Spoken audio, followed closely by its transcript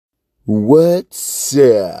What's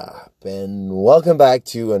up? And welcome back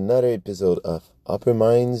to another episode of Upper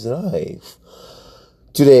Minds Life.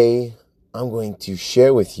 Today, I'm going to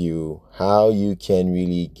share with you how you can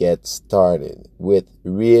really get started with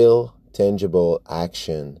real, tangible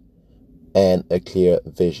action and a clear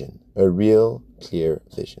vision. A real, clear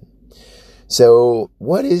vision. So,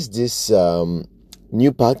 what is this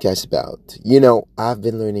new podcast about? I've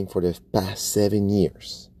been learning for the past 7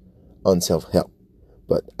 years on self-help,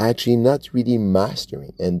 but actually not really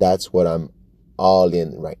mastering. And that's what I'm all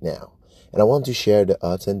in right now. And I want to share the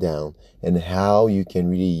ups and downs and how you can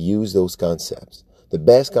really use those concepts, the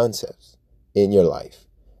best concepts in your life,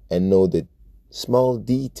 and know the small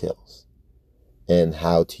details and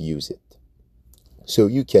how to use it so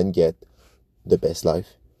you can get the best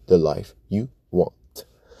life, the life you want.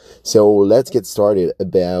 So let's get started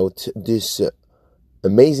about this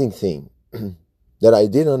amazing thing that I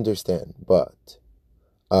didn't understand, but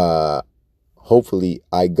hopefully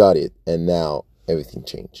I got it, and now everything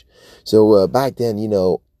changed. So back then,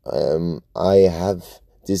 I have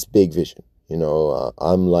this big vision.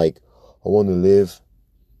 I'm like, I want to live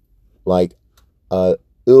like a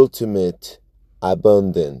ultimate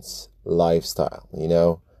abundance lifestyle.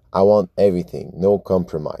 I want everything, no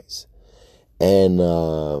compromise, and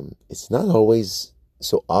it's not always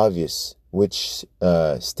so obvious which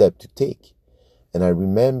step to take. And I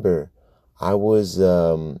remember I was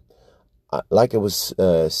like I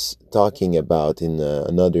was talking about in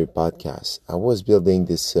another podcast. I was building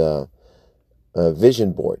this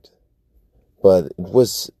vision board, but it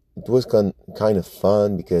was kind of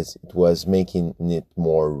fun because it was making it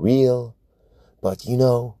more real. But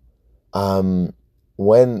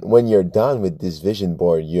when you're done with this vision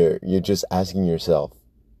board, you're just asking yourself,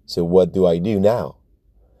 so what do I do now?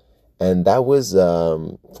 And that was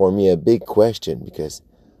for me a big question, because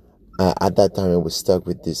at that time I was stuck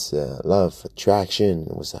with this law of attraction.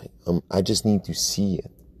 It was like, I just need to see it.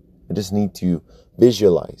 I just need to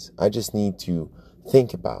visualize. I just need to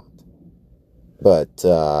think about. But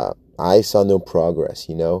I saw no progress,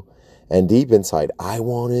 And deep inside, I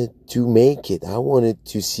wanted to make it. I wanted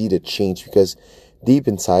to see the change, because deep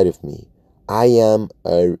inside of me, I am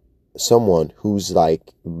someone who's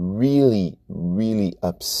like really, really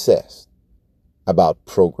obsessed about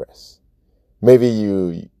progress. Maybe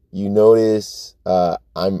you notice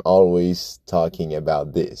I'm always talking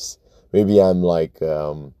about this. Maybe I'm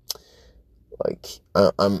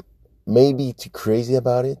I'm maybe too crazy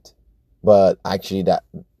about it, but actually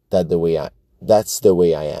that's the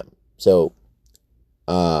way I am. So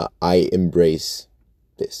I embrace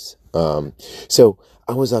this. So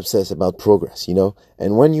I was obsessed about progress,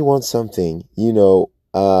 and when you want something,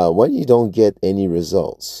 when you don't get any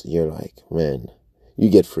results, you're like, man, you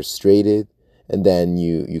get frustrated, and then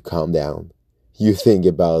you calm down. You think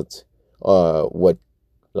about what,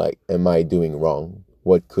 like, am I doing wrong?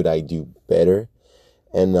 What could I do better?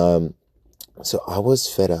 And so I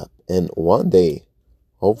was fed up, and one day,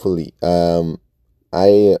 hopefully,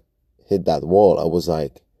 I hit that wall. I was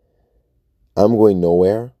like, I'm going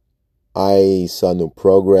nowhere. I saw no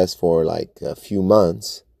progress for like a few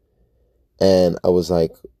months, and I was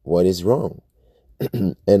like, what is wrong?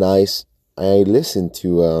 And I listened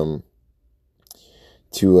to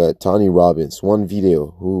Tony Robbins, one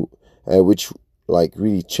video which like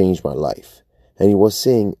really changed my life, and he was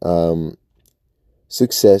saying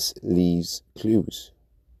success leaves clues,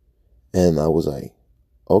 and I was like,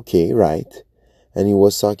 okay, right. And he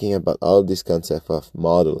was talking about all this concept of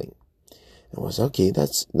modeling. I was okay.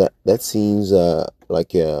 That seems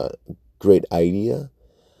like a great idea,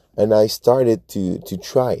 and I started to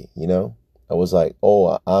try. I was like,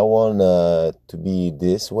 oh, I want to be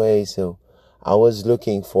this way. So I was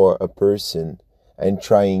looking for a person and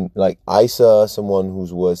trying. Like, I saw someone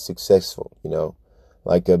who was successful.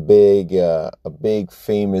 Like a big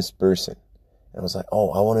famous person, and I was like,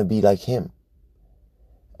 oh, I want to be like him.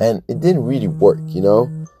 And it didn't really work.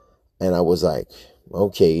 And I was like,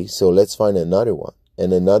 okay, so let's find another one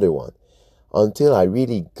and another one, until I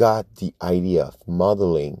really got the idea of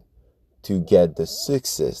modeling to get the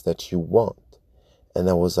success that you want. And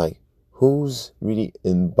I was like, who's really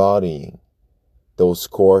embodying those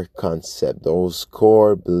core concepts, those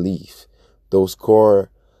core beliefs, those core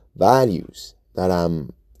values that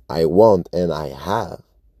I want and I have?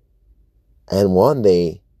 And one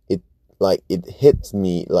day it hit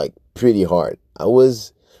me like pretty hard.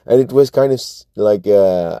 And it was kind of like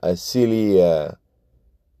a silly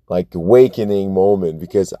like awakening moment,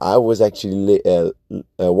 because I was actually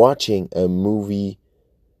watching a movie.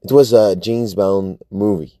 It was a James Bond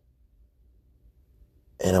movie,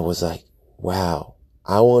 and I was like, wow,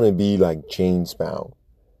 I want to be like James Bond.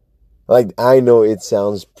 Like, I know it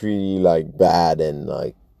sounds pretty like bad and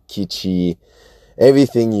like kitschy.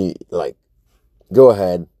 Everything you like, go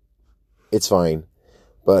ahead, it's fine.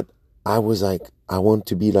 But I was like, I want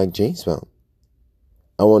to be like James Bond.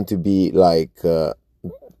 I want to be like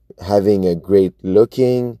having a great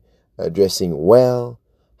looking, dressing well,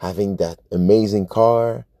 having that amazing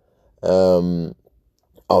car. Um,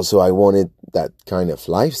 Also, I wanted that kind of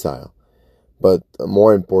lifestyle. But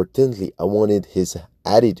more importantly, I wanted his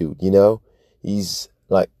attitude, you know? He's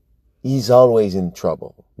like, he's always in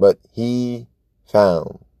trouble, but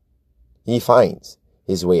found, he finds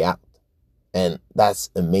his way out. And that's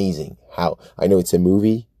amazing how, I know it's a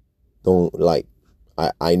movie, don't like,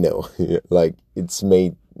 I know, like, it's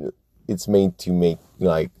made to make,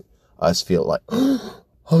 like, us feel like,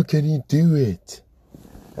 how can he do it?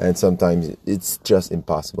 And sometimes it's just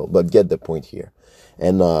impossible, but get the point here.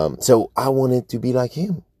 And so I wanted to be like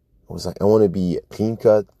him. I was like, I want to be clean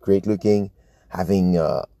cut, great looking, having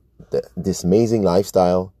this amazing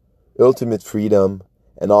lifestyle, ultimate freedom,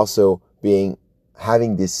 and also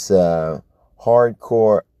having this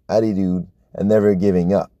hardcore attitude and never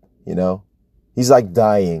giving up. You know, he's like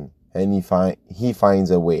dying, and he finds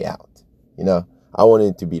a way out. You know, I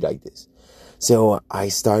wanted to be like this. So I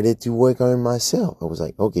started to work on myself. I was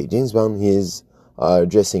like, okay, James Bond is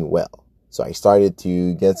dressing well. So I started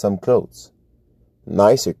to get some clothes,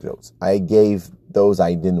 nicer clothes. I gave those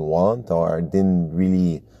I didn't want or didn't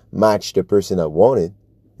really match the person I wanted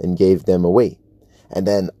and gave them away. And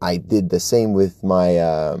then I did the same with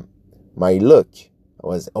my look. I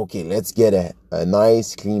was, okay, let's get a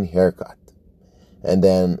nice clean haircut. And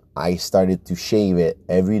then I started to shave it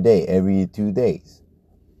every day, every 2 days.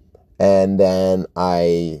 And then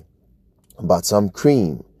I bought some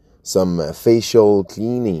cream, some facial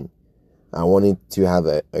cleaning. I wanted to have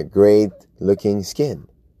a great looking skin.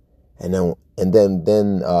 And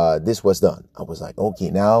then this was done. I was like, okay,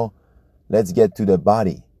 now let's get to the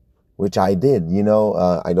body, which I did. You know,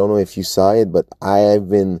 I don't know if you saw it, but I have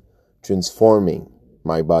been transforming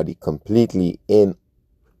my body completely in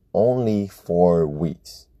only 4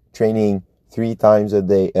 weeks. Training 3 times a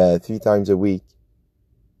day, 3 times a week.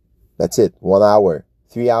 That's it. 1 hour,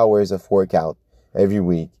 3 hours of workout every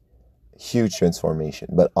week. Huge transformation.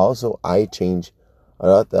 But also I changed a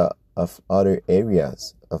lot of other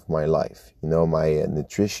areas of my life. You know, my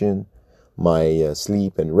nutrition, my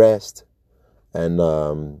sleep and rest, and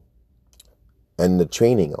the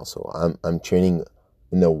training also. I'm training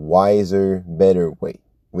in a wiser, better way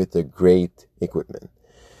with a great equipment.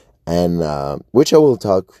 And which I will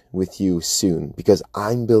talk with you soon, because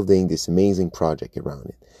I'm building this amazing project around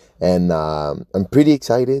it. And I'm pretty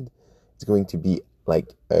excited. It's going to be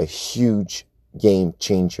like a huge game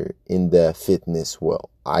changer in the fitness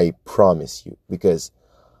world. I promise you. Because,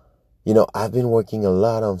 you know, I've been working a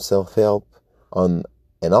lot on self-help, and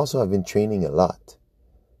also I've been training a lot.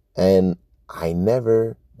 And I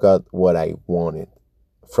never got what I wanted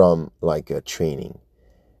from like a training.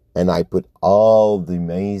 And I put all the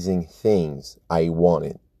amazing things I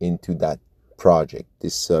wanted into that project,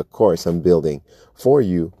 this course I'm building for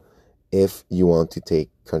you, if you want to take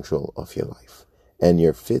control of your life and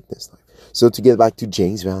your fitness life. So to get back to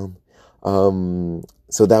James Brown,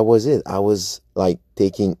 so that was it. I was like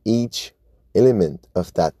taking each element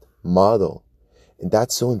of that model. And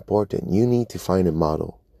that's so important. You need to find a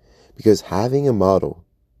model, because having a model,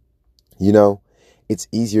 you know, it's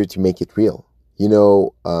easier to make it real. You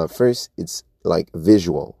know, first, it's like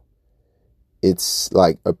visual. It's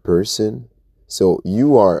like a person. So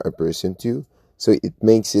you are a person too. So it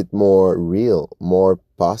makes it more real, more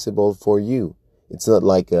possible for you. It's not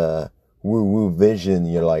like a woo-woo vision.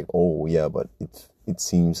 You're like, oh yeah, but it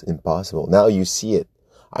seems impossible. Now you see it.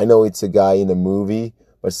 I know it's a guy in a movie,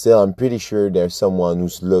 but still, I'm pretty sure there's someone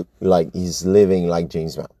who's look like he's living like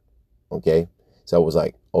James Bond. Okay? So I was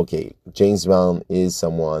like, okay, James Bond is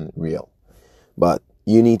someone real. But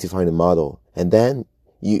you need to find a model, and then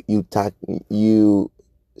you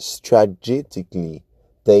strategically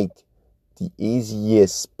take the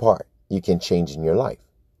easiest part you can change in your life,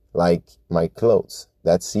 like my clothes.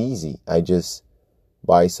 That's easy. I just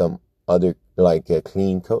buy some other like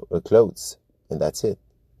clean clothes, and that's it,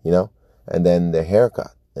 you know. And then the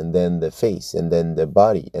haircut, and then the face, and then the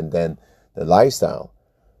body, and then the lifestyle.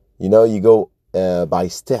 You know, you go by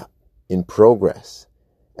step in progress,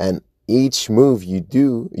 and each move you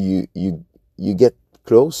do, you get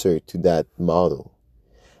closer to that model.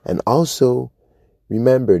 And also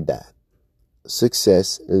remember that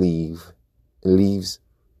success leaves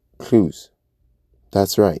clues.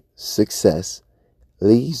 That's right. Success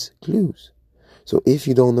leaves clues. So if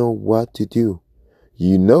you don't know what to do,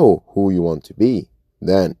 you know who you want to be.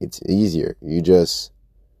 then it's easier. You just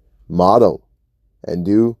model and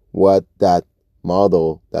do what that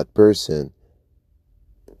model, that person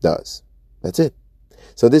does. That's it.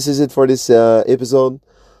 So this is it for this episode.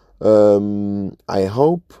 I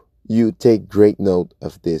hope you take great note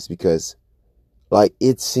of this, because like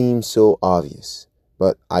it seems so obvious,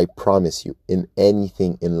 but I promise you, in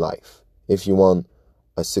anything in life, if you want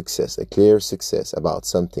a success, a clear success about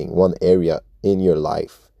something, one area in your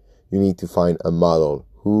life, you need to find a model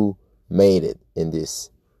who made it in this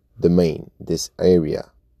domain, this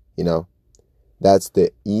area, you know. That's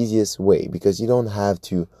the easiest way, because you don't have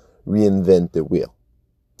to reinvent the wheel.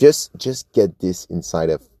 Just get this inside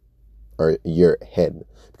of your head,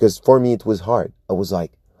 because for me it was hard. I was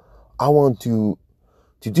like, I want to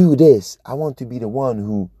do this. I want to be the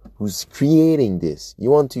one who's creating this. You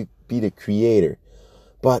want to be the creator,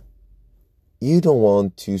 but you don't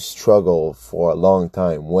want to struggle for a long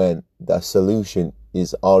time when the solution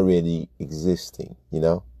is already existing, you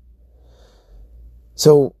know?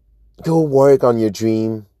 So go work on your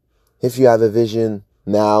dream. If you have a vision,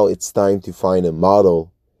 now it's time to find a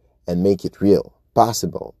model and make it real,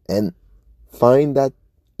 possible, and find that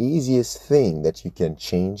easiest thing that you can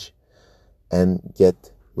change and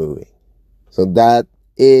get moving. So that's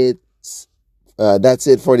it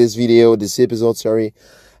for this video, this episode, sorry,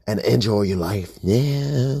 and enjoy your life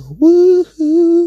now. Woohoo!